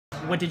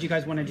what did you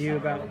guys want to do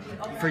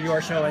for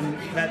your show, and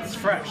that's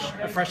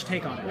a fresh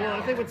take on it?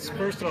 Well, I think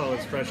first of all,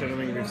 it's fresh. I don't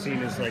think we've seen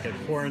is like a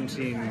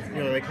quarantine.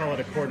 They call it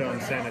a cordon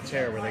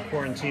sanitaire, where they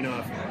quarantine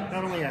off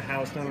not only a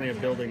house, not only a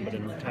building, but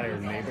an entire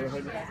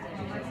neighborhood.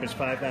 There's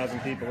 5,000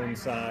 people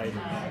inside.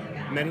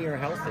 Many are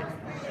healthy,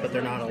 but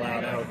they're not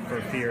allowed out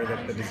for fear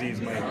that the disease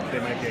they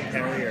might be a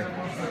carrier.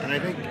 And I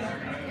think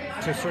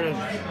to sort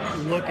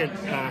of look at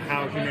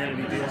how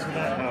humanity deals with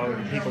that, how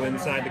people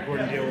inside the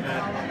cordon deal with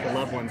that, the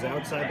loved ones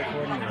outside the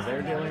cordon, how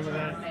they're dealing with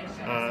that.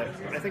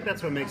 I think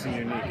that's what makes it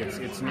unique.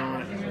 It's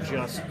not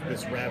just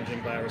this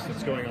ravaging virus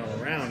that's going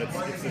all around. It's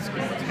this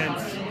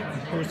intense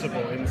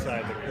crucible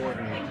inside the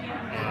cordon,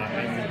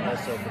 and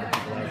also for the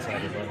people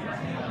outside of it.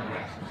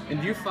 And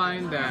do you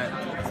find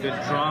that the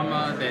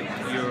drama that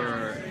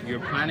you're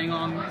planning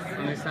on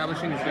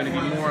establishing is going to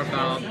be more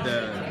about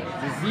the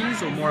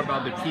disease or more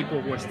about the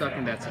people who are stuck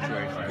in that situation?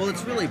 Well,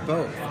 it's really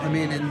both. I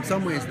mean, in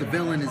some ways, the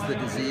villain is the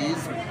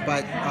disease,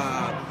 but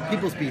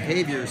people's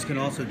behaviors can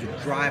also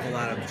drive a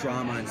lot of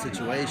drama in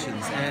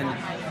situations. And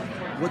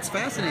what's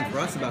fascinating for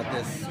us about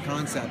this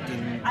concept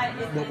and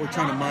what we're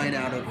trying to mine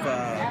out of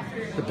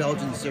the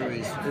Belgian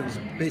series, it was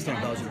based on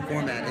a Belgian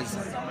format, is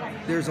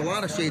there's a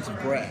lot of shades of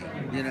gray,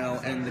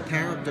 and the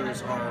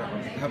characters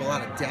have a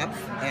lot of depth,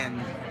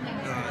 and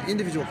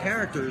individual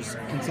characters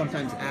can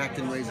sometimes act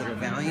in ways that are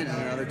valiant and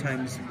at other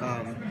times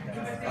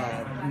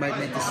might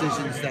make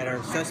decisions that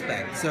are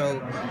suspect.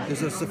 So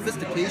there's a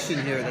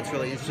sophistication here that's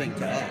really interesting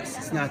to us.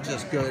 It's not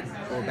just good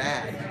or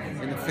bad.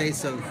 In the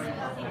face of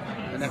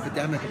an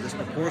epidemic of this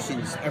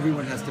proportions,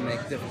 everyone has to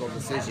make difficult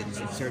decisions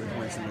at certain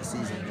points in the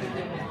season.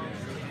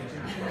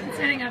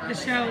 Setting up the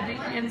show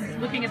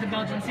and looking at the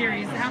Belgian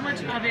series, how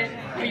much of it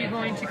are you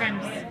going to kind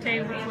of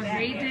stay with what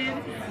they did,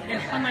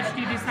 and how much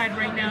do you decide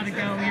right now to go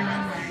your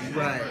own way?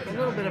 Right. A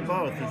little bit of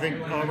both. I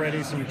think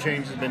already some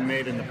changes have been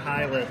made in the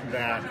pilot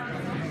that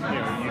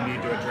you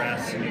need to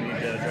address and you need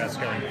to address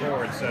going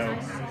forward. So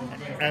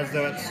as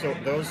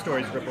those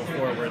stories ripple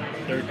forward,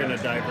 they're going to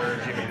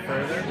diverge even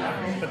further.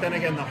 But then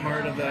again, the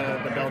heart of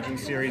the Belgian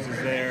series is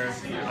there.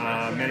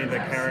 Many of the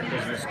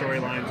characters and the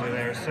storylines are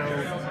there. So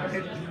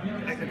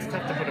it's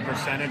tough to put a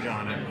percentage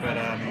on it, but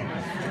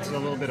it's a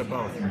little bit of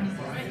both.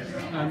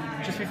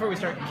 Just before we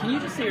start, can you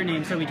just say your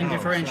name so we can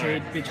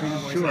differentiate between the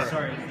voices? Sure.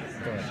 Sorry.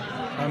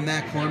 I'm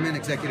Matt Corman,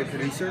 executive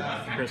producer.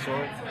 Chris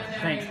Orr.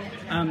 Thanks.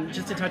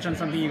 Just to touch on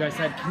something you guys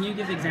said, can you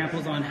give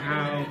examples on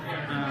how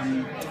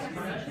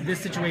this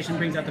situation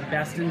brings out the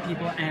best in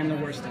people and the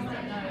worst in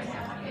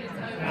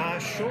them?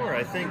 Sure.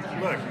 I think,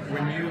 look,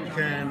 when you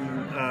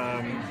can,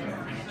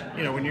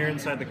 when you're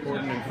inside the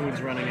cordon and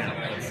food's running out,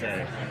 let's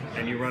say,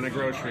 and you run a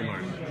grocery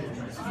mart,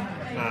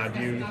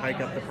 do you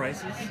hike up the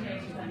prices?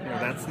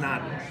 That's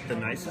not the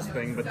nicest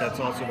thing, but that's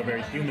also the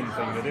very human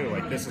thing to do.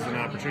 Like, this is an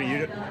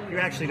opportunity. You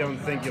actually don't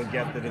think you'll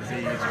get the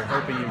disease. You're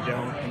hoping you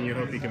don't, and you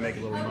hope you can make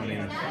a little money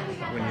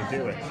when you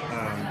do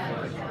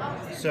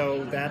it.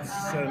 So that's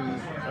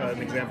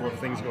an example of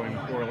things going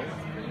poorly.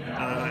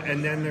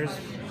 And then there's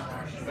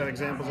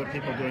examples of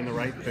people doing the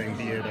right thing,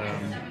 be it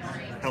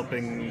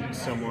helping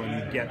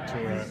someone get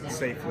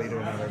safely to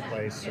another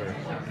place, or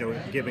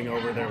giving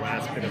over their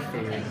last bit of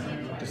food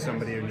to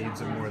somebody who needs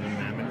it more than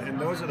them. And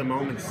those are the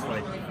moments,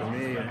 like, for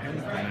me,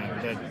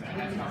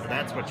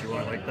 that's what you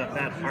want. Like,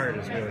 that heart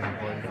is really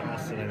important to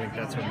us, and I think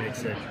that's what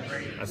makes it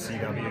a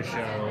CW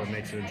show, it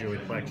makes it a Julie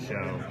Plex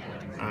show.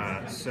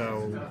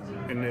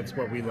 And it's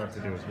what we love to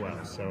do as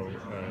well. So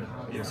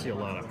you'll see a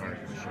lot of heart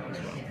in the show as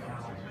well.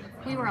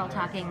 We were all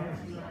talking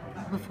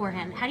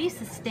beforehand. How do you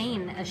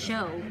sustain a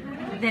show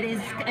that is,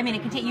 it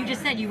can take, you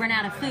just said you run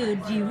out of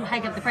food, do you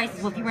hike up the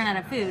prices? Well, if you run out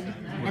of food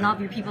and all of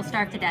your people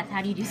starve to death,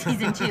 how do you do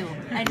season 2?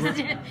 How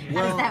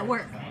does that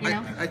work,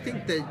 I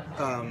think that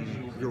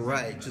you're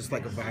right. Just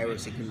like a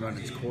virus, it can run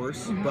its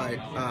course, but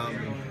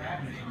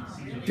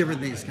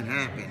different things can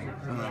happen.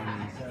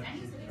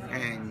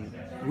 And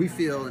we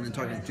feel, and in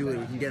talking to Julie,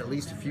 we can get at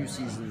least a few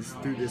seasons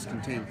through this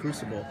contained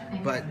crucible.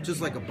 But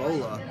just like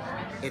Ebola,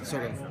 it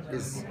sort of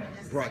is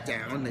brought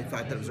down. They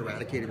thought that it was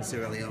eradicated in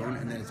Sierra Leone,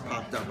 and then it's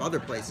popped up other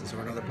places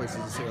or in other places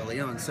in Sierra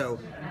Leone. So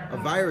a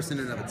virus in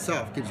and of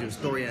itself gives you a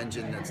story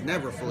engine that's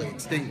never fully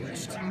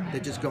extinguished. They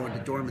just go into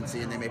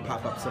dormancy and they may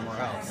pop up somewhere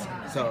else.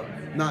 So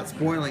not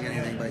spoiling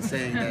anything by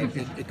saying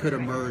that it could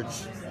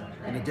emerge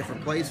in a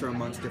different place or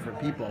amongst different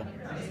people.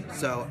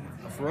 So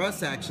for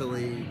us,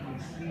 actually,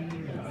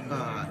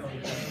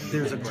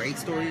 there's a great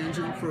story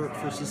engine for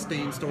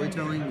sustained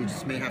storytelling. We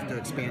just may have to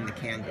expand the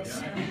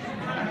canvas.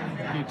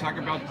 Can you talk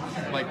about,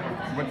 like,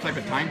 what type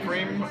of time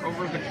frame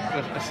over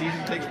the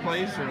season takes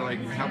place, or like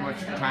how much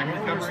time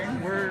you're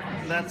covering?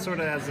 That's sort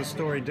of as the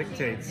story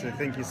dictates. I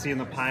think you see in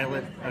the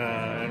pilot,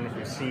 I don't know if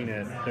you've seen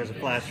it, there's a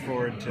flash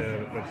forward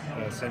to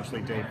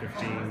essentially day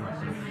 15,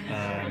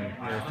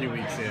 or a few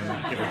weeks in,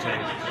 give or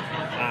take.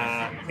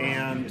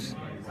 And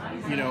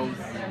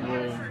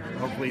we'll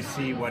hopefully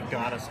see what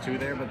got us to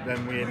there, but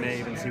then we may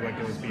even see what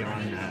goes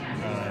beyond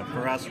that.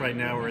 For us right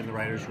now, we're in the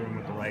writer's room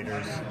with the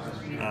writers,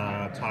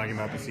 talking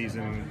about the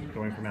season,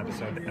 going from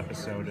episode to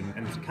episode,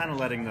 and kind of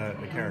letting the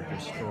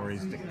characters'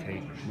 stories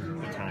dictate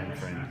the time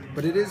frame.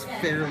 but it is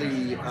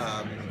fairly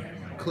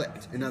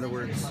clipped. In other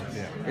words,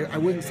 I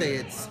wouldn't say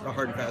it's a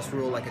hard and fast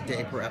rule like a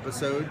day per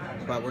episode,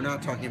 but we're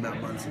not talking about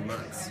months and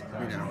months.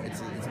 You know, it's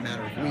a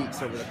matter of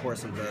weeks over the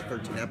course of the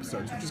 13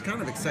 episodes, which is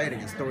kind of exciting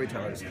as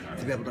storytellers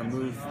to be able to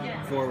move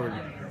forward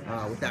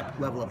with that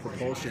level of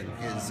propulsion.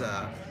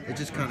 It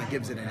just kind of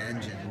gives it an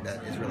engine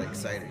that is really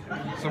exciting.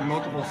 So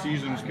multiple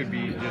seasons could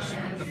be just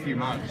a few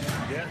months.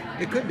 Yeah.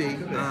 It could be.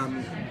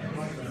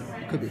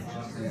 Could be.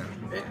 Yeah.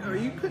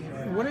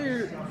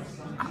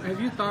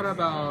 Have you thought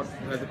about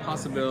the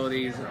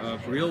possibilities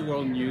of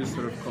real-world news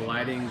sort of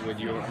colliding with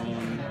your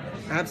own?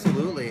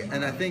 Absolutely,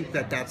 and I think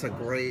that that's a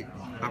great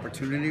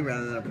opportunity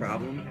rather than a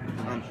problem.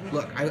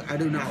 Look, I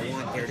do not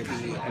want there to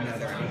be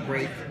another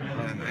outbreak.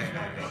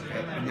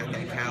 I'm not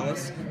that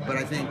callous, but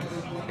I think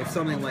if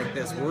something like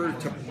this were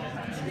to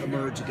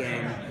emerge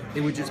again,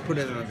 it would just put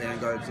it on the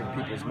vanguards of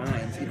people's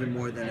minds even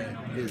more than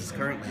it is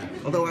currently.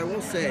 Although I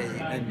will say,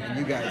 and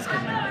you guys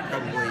can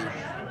probably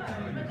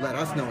let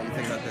us know what you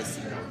think about this,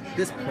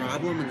 this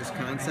problem and this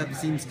concept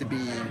seems to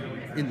be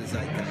in the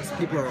zeitgeist.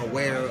 People are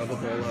aware of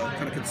Ebola,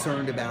 kind of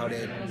concerned about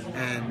it,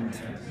 and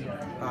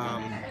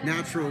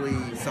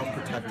naturally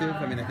self-protective.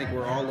 I mean, I think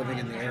we're all living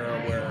in the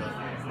era where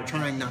we're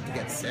trying not to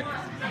get sick,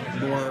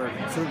 more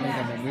certainly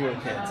than when we were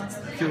kids.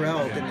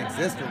 Purell didn't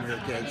exist when we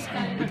were kids.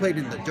 We played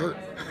in the dirt.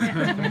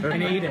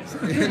 And ate it.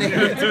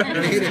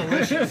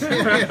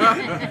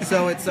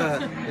 So it's,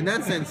 in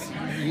that sense,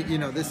 you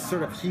know, this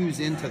sort of hews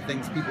into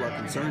things people are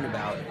concerned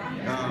about.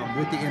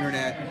 With the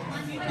internet,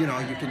 you know,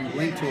 you can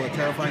link to a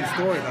terrifying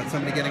story about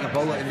somebody getting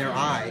Ebola in their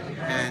eye,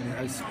 and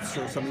I'm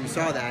sure some of you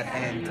saw that,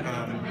 and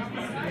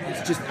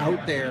it's just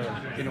out there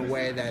in a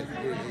way that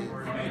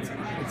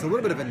it's a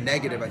little bit of a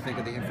negative, I think,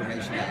 of the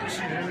information age.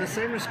 In the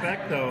same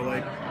respect, though,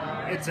 like,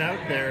 it's out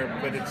there,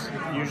 but it's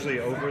usually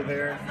over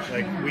there.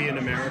 Like, we in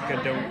America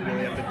don't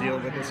really have to deal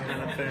with this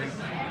kind of thing.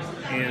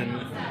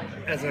 And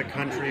as a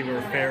country,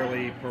 we're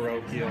fairly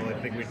parochial. I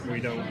think we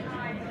don't,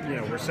 you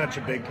know, we're such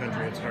a big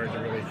country, it's hard to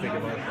really think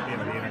about, you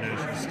know, the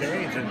international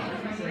stage. And,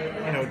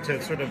 you know,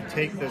 to sort of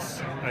take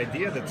this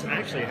idea that's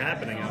actually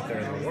happening out there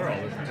in the world,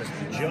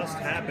 it just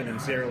happened in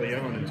Sierra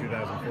Leone in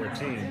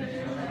 2014,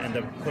 and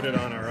to put it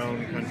on our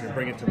own country,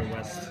 bring it to the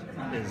West,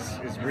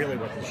 is really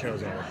what the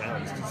show's all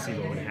about, is to see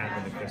what would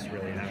happen if this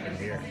really happened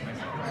here.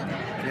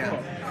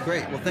 Yeah,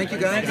 great. Well, thank you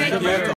guys. Thank you.